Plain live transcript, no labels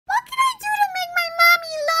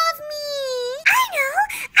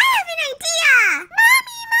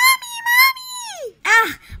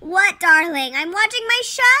darling. I'm watching my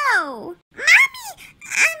show. Mommy,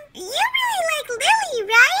 you really like Lily,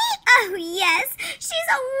 right? Oh, yes. She's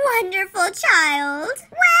a wonderful child.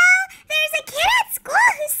 Well, there's a kid at school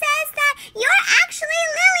who says that you're actually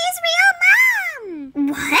Lily's real mom.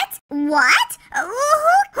 What? What?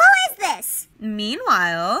 Who is this?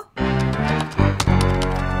 Meanwhile...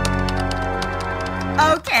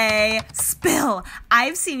 Okay, spill.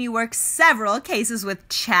 I've seen you work several cases with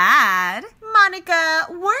Chad. Monica,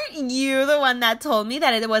 weren't you the one that told me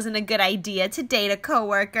that it wasn't a good idea to date a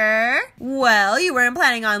coworker? Well, you weren't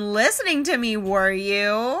planning on listening to me, were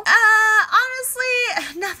you?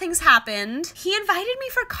 Honestly, nothing's happened. He invited me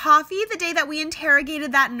for coffee the day that we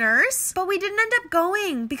interrogated that nurse, but we didn't end up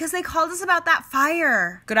going because they called us about that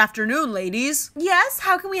fire. Good afternoon, ladies. Yes,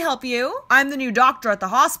 how can we help you? I'm the new doctor at the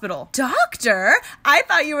hospital. Doctor? I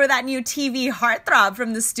thought you were that new TV heartthrob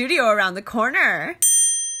from the studio around the corner.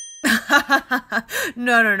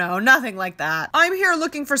 No, nothing like that. I'm here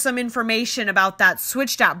looking for some information about that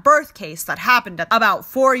switched at birth case that happened about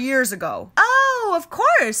 4 years ago. Oh, of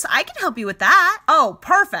course. I can help you with that. Oh,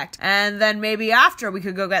 perfect. And then maybe after we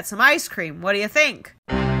could go get some ice cream. What do you think?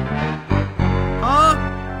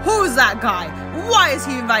 Who's that guy? Why is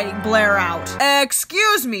he inviting Blair out?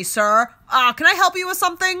 Excuse me, sir. Can I help you with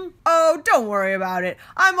something? Oh, don't worry about it.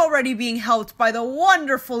 I'm already being helped by the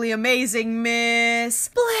wonderfully amazing Miss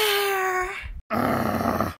Blair.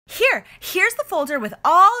 Here's the folder with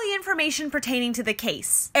all the information pertaining to the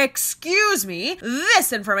case. Excuse me,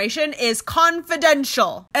 this information is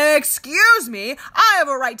confidential. Excuse me, I have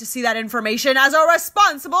a right to see that information as a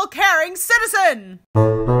responsible, caring citizen.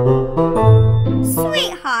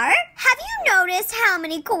 Sweetheart, have you noticed how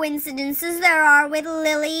many coincidences there are with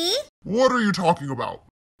Lily? What are you talking about?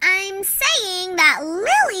 I'm saying that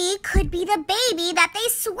Lily could be the baby that they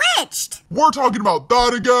switched. We're talking about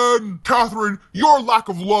that again? Catherine, your lack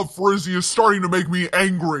of love for Izzy is starting to make me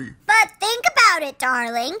angry. But think about it,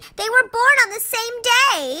 darling. They were born on the same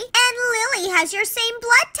day, and Lily has your same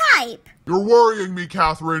blood type. You're worrying me,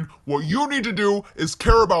 Catherine. What you need to do is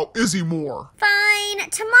care about Izzy more. Fine.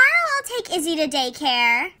 Tomorrow I'll take Izzy to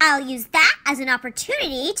daycare. I'll use that as an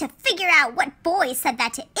opportunity to figure out what boy said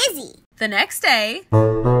that to Izzy. The next day...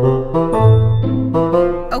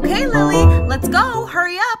 Okay, Lily, let's go.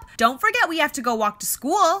 Hurry up. Don't forget we have to go walk to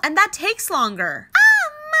school, and that takes longer.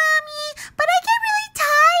 Mommy, but I get really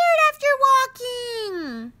tired after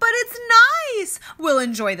walking. But it's nice. We'll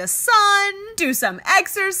enjoy the sun, do some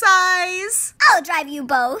exercise. I'll drive you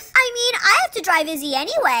both. I mean, I have to drive Izzy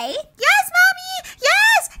anyway. Yes, Mommy!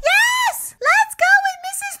 Yes! Let's go with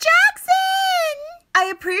Mrs. Jackson! I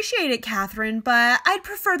appreciate it, Catherine, but I'd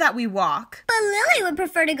prefer that we walk. But Lily would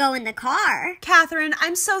prefer to go in the car. Catherine,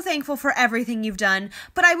 I'm so thankful for everything you've done,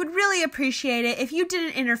 but I would really appreciate it if you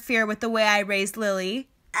didn't interfere with the way I raised Lily.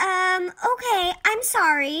 Okay, I'm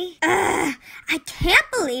sorry. I can't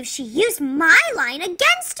believe she used my line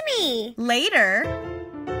against me. Later.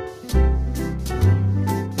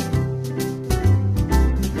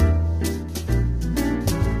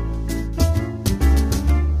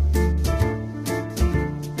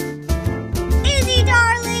 Izzy,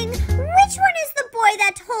 darling, which one is the boy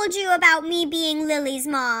that told you about me being Lily's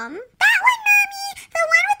mom? That one, Mommy! The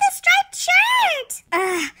one with the striped shirt!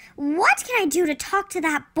 What can I do to talk to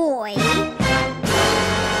that boy?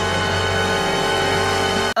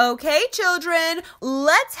 Okay, children,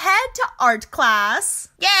 let's head to art class.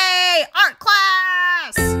 Yay, art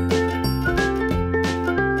class!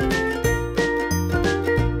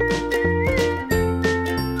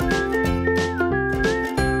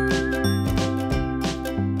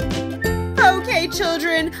 Okay,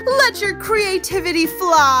 children, let your creativity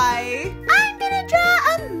fly. I'm gonna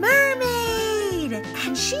draw a mermaid,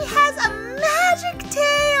 and she has a magic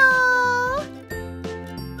tail.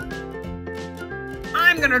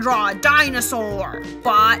 I'm gonna draw a dinosaur,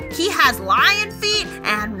 but he has lion feet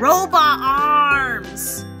and robot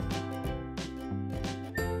arms.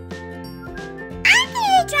 I'm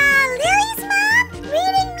gonna draw Lily's mom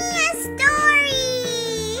reading me a story.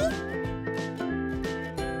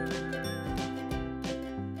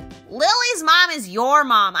 Lily's mom is your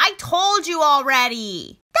mom. I told you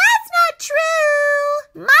already. That's not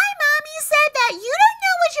true. My mommy said that you don't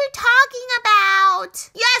know what you're talking about.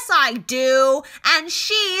 Yes, I do. And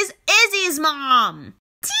she's Izzy's mom.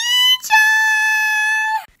 Teacher!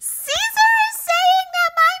 Caesar is saying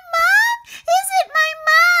that my mom isn't my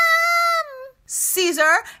mom.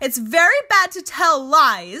 Caesar, it's very bad to tell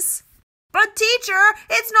lies. But teacher,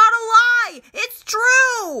 it's not a lie. It's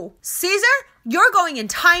true. Caesar, you're going in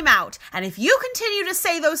timeout. And if you continue to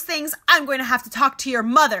say those things, I'm going to have to talk to your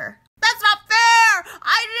mother. That's not fair.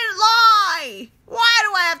 I didn't lie! Why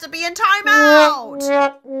do I have to be in timeout?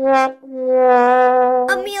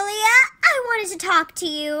 Amelia, I wanted to talk to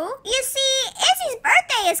you. You see, Izzy's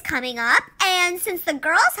birthday is coming up, and since the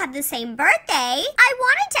girls have the same birthday, I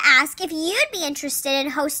wanted to ask if you'd be interested in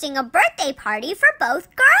hosting a birthday party for both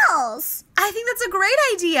girls. I think that's a great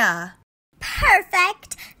idea.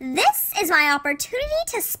 Perfect. This is my opportunity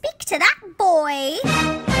to speak to that boy.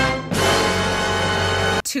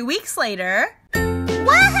 2 weeks later.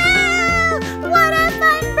 Woohoo! What a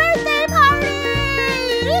fun birthday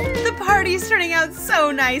party! The party's turning out so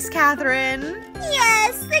nice, Catherine.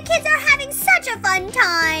 Yes, the kids are having such a fun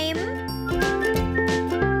time.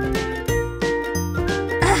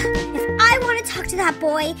 If I want to talk to that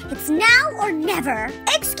boy, it's now or never.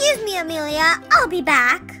 Excuse me, Amelia. I'll be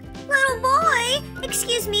back. Little boy,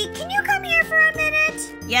 excuse me, can you come here for a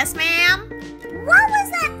minute? Yes, ma'am? What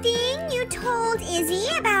was that thing you told Izzy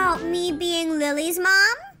about me being Lily's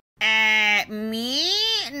mom? Me?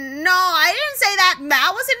 No, I didn't say that.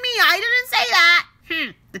 That wasn't me. I didn't say that.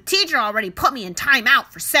 The teacher already put me in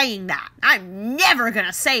timeout for saying that. I'm never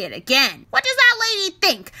gonna say it again. What does that lady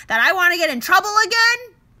think? That I want to get in trouble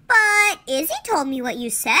again? But Izzy told me what you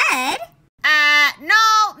said. No,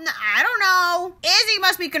 I don't know. Izzy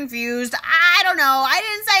must be confused. I don't know. I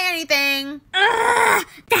didn't say anything. Ugh,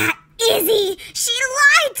 that Izzy! She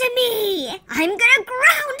lied to me! I'm gonna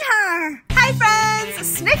ground her! Hi friends!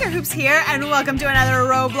 Snickerhoops here, and welcome to another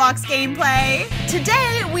Roblox gameplay.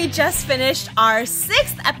 Today, we just finished our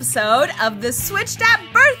 6th episode of the Switched at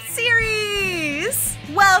Birth series.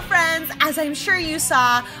 Well, friends, as I'm sure you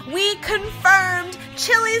saw, we confirmed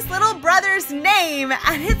Chili's little brother's name,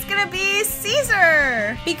 and it's gonna be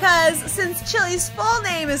Caesar. Because since Chili's full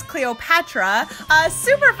name is Cleopatra, a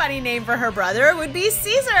super funny name for her brother would be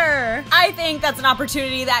Caesar. I think that's an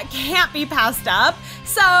opportunity that can't be passed up.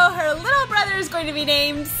 So her little brother is going to be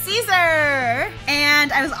named Caesar.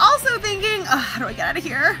 And I was also thinking, how do I get out of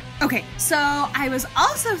here? Okay, so I was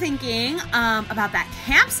also thinking about that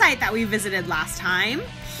campsite that we visited last time.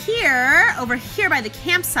 Here, over here by the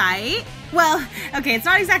campsite. Well, okay, it's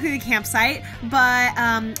not exactly the campsite, but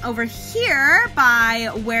over here by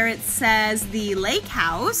where it says the lake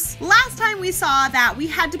house. Last time we saw that we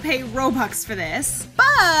had to pay Robux for this,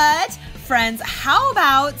 but friends, how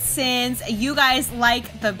about, since you guys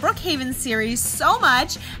like the Brookhaven series so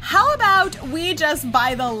much, how about we just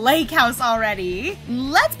buy the lake house already?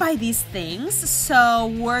 Let's buy these things.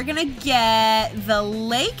 So we're gonna get the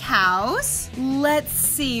lake house. Let's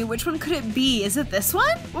see, which one could it be? Is it this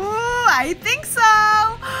one? Ooh, I think so.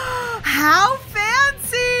 How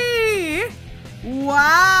fancy!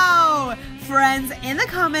 Wow! Friends, in the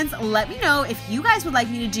comments, let me know if you guys would like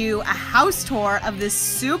me to do a house tour of this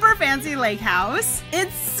super fancy lake house.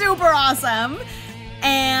 It's super awesome.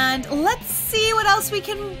 And let's see what else we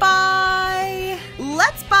can buy.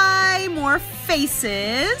 Let's buy more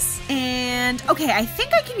faces. And okay, I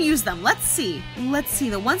think I can use them. Let's see. Let's see,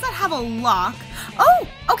 the ones that have a lock. Oh,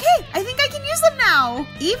 okay, I think I can use them now,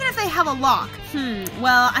 even if they have a lock.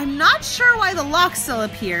 Well, I'm not sure why the lock still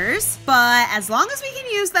appears, but as long as we can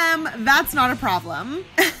use them, that's not a problem.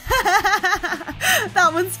 That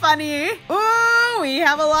one's funny. Ooh, we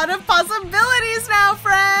have a lot of possibilities now,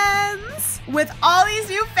 friends, with all these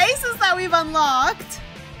new faces that we've unlocked.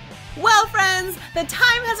 Well, friends, the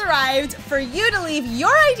time has arrived for you to leave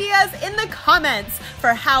your ideas in the comments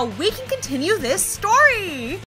for how we can continue this story.